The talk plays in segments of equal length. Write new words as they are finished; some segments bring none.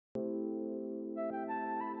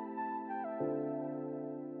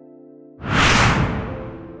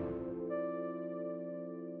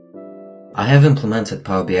I have implemented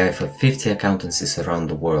Power BI for 50 accountancies around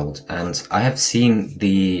the world, and I have seen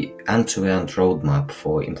the end-to-end roadmap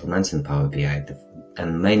for implementing Power BI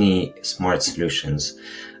and many smart solutions.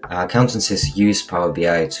 Accountancies use Power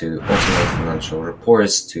BI to automate financial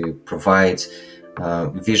reports, to provide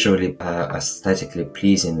visually aesthetically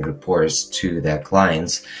pleasing reports to their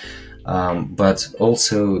clients, but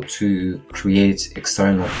also to create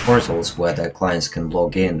external portals where their clients can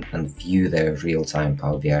log in and view their real-time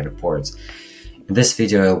Power BI reports. In this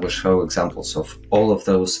video, I will show examples of all of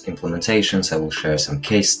those implementations. I will share some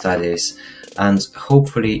case studies, and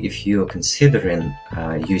hopefully if you're considering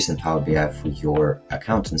using Power BI for your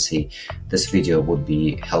accountancy, this video would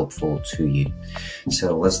be helpful to you.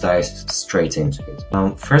 So let's dive straight into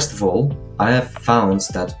it. First of all, I have found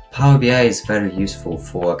that Power BI is very useful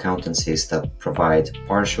for accountancies that provide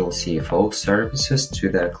partial CFO services to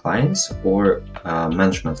their clients or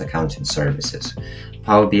management accounting services.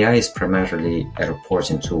 Power BI is primarily a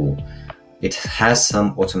reporting tool. It has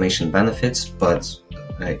some automation benefits, but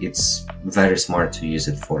it's very smart to use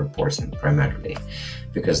it for reporting primarily,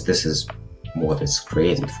 because this is what it's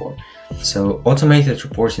created for. So automated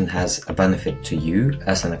reporting has a benefit to you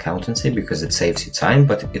as an accountancy because it saves you time,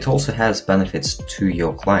 but it also has benefits to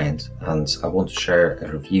your client, and I want to share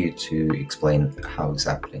a review to explain how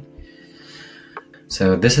exactly.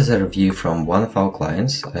 So this is a review from one of our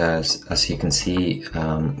clients. As you can see,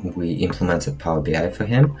 we implemented Power BI for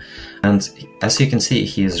him, and as you can see,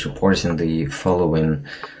 he is reporting the following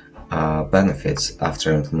benefits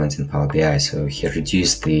after implementing Power BI. So he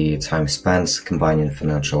reduced the time spent combining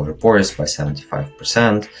financial reports by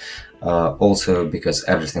 75%. Also, because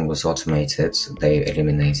everything was automated, they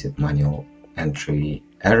eliminated manual entry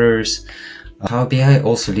errors. Power BI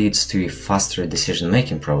also leads to a faster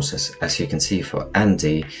decision-making process. As you can see for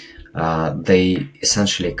Andy, they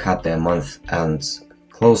essentially cut their month-end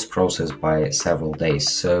close process by several days.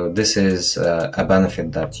 So this is a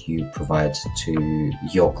benefit that you provide to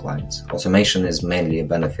your clients. Automation is mainly a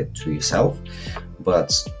benefit to yourself,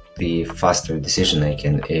 but the faster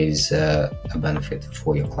decision-making is a benefit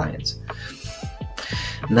for your clients.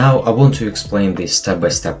 Now I want to explain the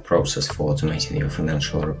step-by-step process for automating your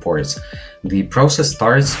financial reports. The process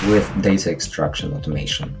starts with data extraction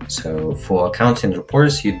automation. So for accounting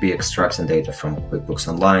reports, you'd be extracting data from QuickBooks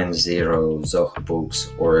Online, Xero, Zoho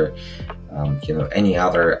Books, or any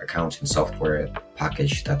other accounting software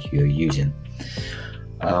package that you're using.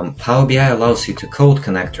 Power BI allows you to code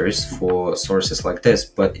connectors for sources like this,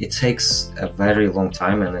 but it takes a very long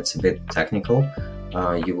time and it's a bit technical.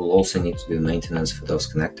 You will also need to do maintenance for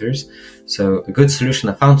those connectors. So a good solution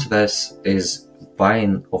I found to this is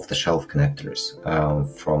buying off-the-shelf connectors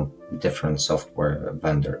from different software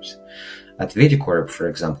vendors. At VideoCorp, for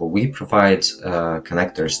example, we provide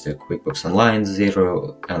connectors to QuickBooks Online,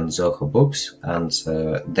 Xero, and Zoho Books, and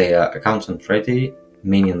they are accountant ready,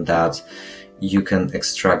 meaning that you can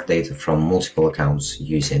extract data from multiple accounts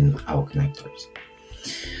using our connectors.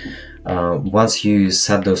 Once you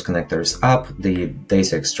set those connectors up, the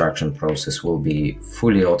data extraction process will be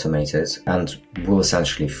fully automated and will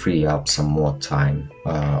essentially free up some more time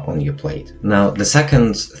on your plate. Now, the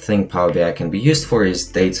second thing Power BI can be used for is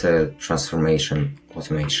data transformation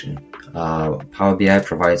automation. Power BI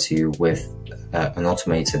provides you with an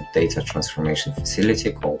automated data transformation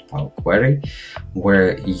facility called Power Query,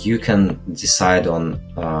 where you can decide on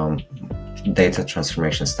data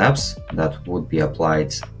transformation steps that would be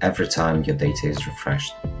applied every time your data is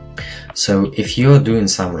refreshed. So if you're doing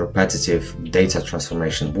some repetitive data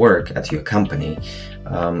transformation work at your company,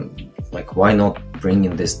 why not bring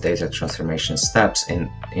in this data transformation steps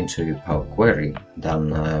into Power Query?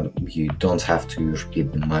 Then you don't have to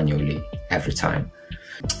repeat them manually every time.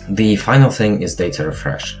 The final thing is data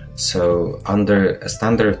refresh. So under a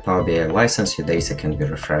standard Power BI license, your data can be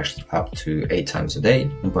refreshed up to 8 times a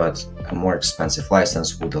day, but a more expensive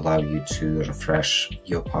license would allow you to refresh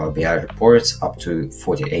your Power BI reports up to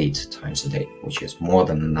 48 times a day, which is more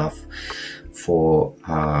than enough for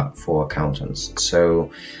accountants.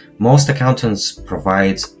 So most accountants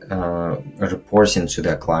provide reporting to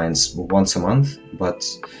their clients once a month, but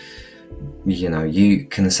you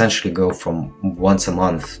can essentially go from once a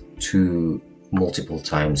month to multiple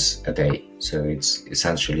times a day. So it's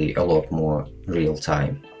essentially a lot more real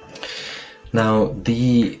time. Now,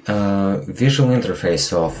 the visual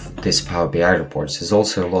interface of this Power BI reports is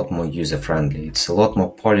also a lot more user-friendly. It's a lot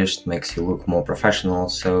more polished, makes you look more professional.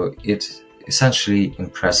 So it essentially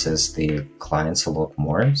impresses the clients a lot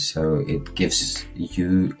more. So it gives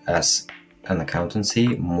you as an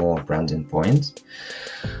accountancy, more branding point,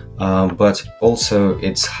 but also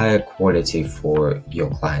it's higher quality for your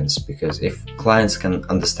clients, because if clients can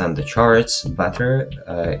understand the charts better,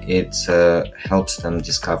 it helps them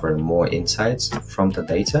discover more insights from the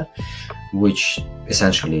data, which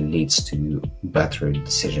essentially leads to better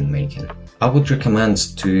decision making. I would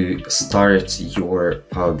recommend to start your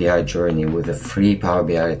Power BI journey with a free Power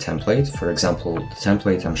BI template. For example, the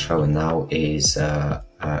template I'm showing now is a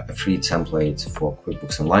free template for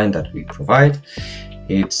QuickBooks Online that we provide.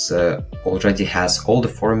 It already has all the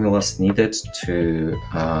formulas needed to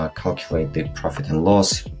calculate the profit and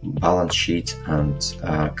loss, balance sheet, and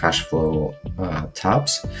cash flow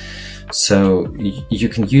tabs. So you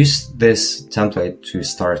can use this template to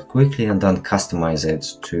start quickly and then customize it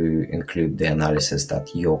to include the analysis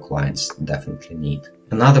that your clients definitely need.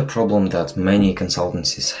 Another problem that many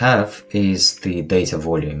consultancies have is the data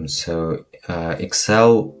volume. So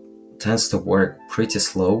Excel tends to work pretty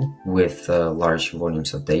slow with large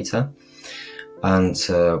volumes of data, and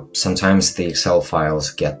sometimes the Excel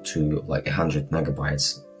files get to like 100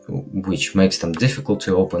 megabytes, which makes them difficult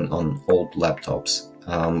to open on old laptops.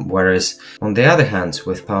 Whereas on the other hand,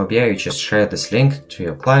 with Power BI, you just share this link to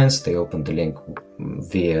your clients, they open the link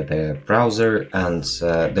via their browser, and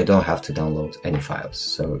they don't have to download any files.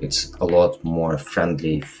 So it's a lot more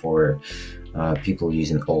friendly for people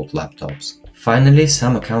using old laptops. Finally,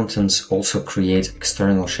 some accountants also create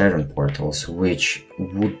external sharing portals, which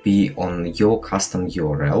would be on your custom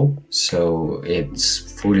URL, so it's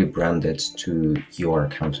fully branded to your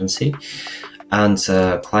accountancy. And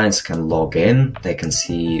clients can log in, they can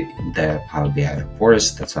see their Power BI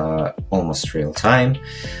reports that are almost real time.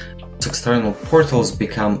 External portals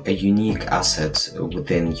become a unique asset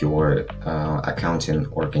within your accounting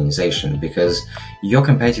organization, because your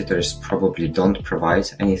competitors probably don't provide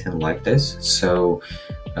anything like this, so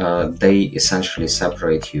they essentially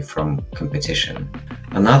separate you from competition.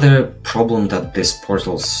 Another problem that these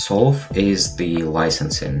portals solve is the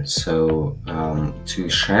licensing. So to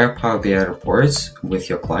share Power BI reports with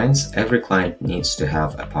your clients, every client needs to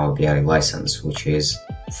have a Power BI license, which is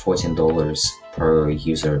 $14 per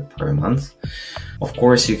user per month. Of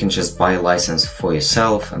course, you can just buy a license for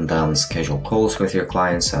yourself and then schedule calls with your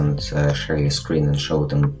clients and share your screen and show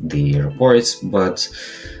them the reports, but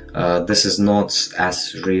this is not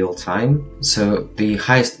as real time. So the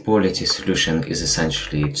highest quality solution is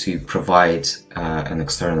essentially to provide an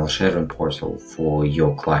external sharing portal for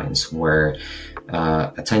your clients, where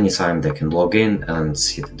at any time they can log in and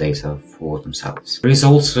see the data for themselves. There is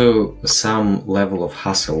also some level of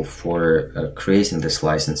hassle for creating these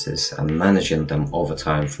licenses and managing them over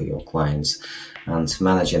time for your clients and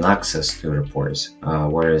managing access to reports,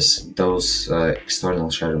 whereas those external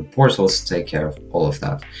sharing portals take care of all of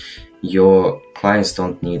that. Your clients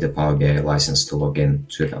don't need a Power BI license to log in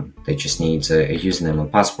to them. They just need a username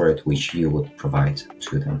and password, which you would provide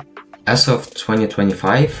to them. As of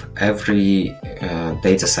 2025, every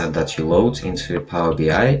dataset that you load into Power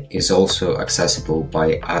BI is also accessible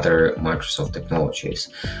by other Microsoft technologies,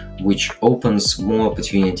 which opens more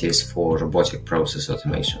opportunities for robotic process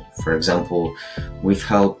automation. For example, we've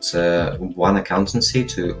helped one accountancy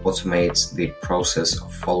to automate the process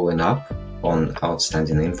of following up on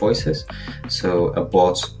outstanding invoices. So a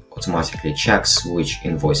bot automatically checks which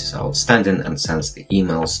invoices are outstanding and sends the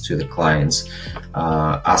emails to the clients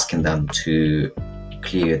asking them to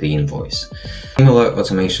clear the invoice. Similar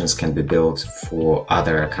automations can be built for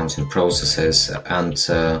other accounting processes, and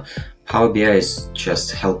Power BI is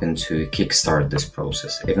just helping to kickstart this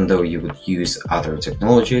process. Even though you would use other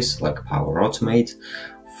technologies like Power Automate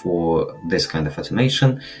for this kind of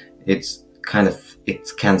automation, it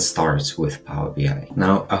can start with Power BI.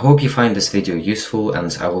 Now, I hope you find this video useful,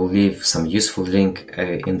 and I will leave some useful link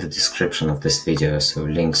in the description of this video. So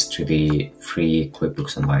links to the free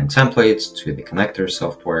QuickBooks Online template, to the connector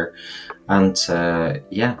software, and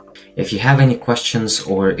yeah. If you have any questions,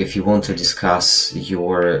 or if you want to discuss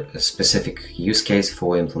your specific use case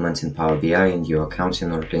for implementing Power BI in your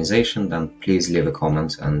accounting organization, then please leave a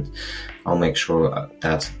comment and I'll make sure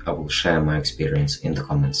that I will share my experience in the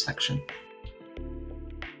comments section.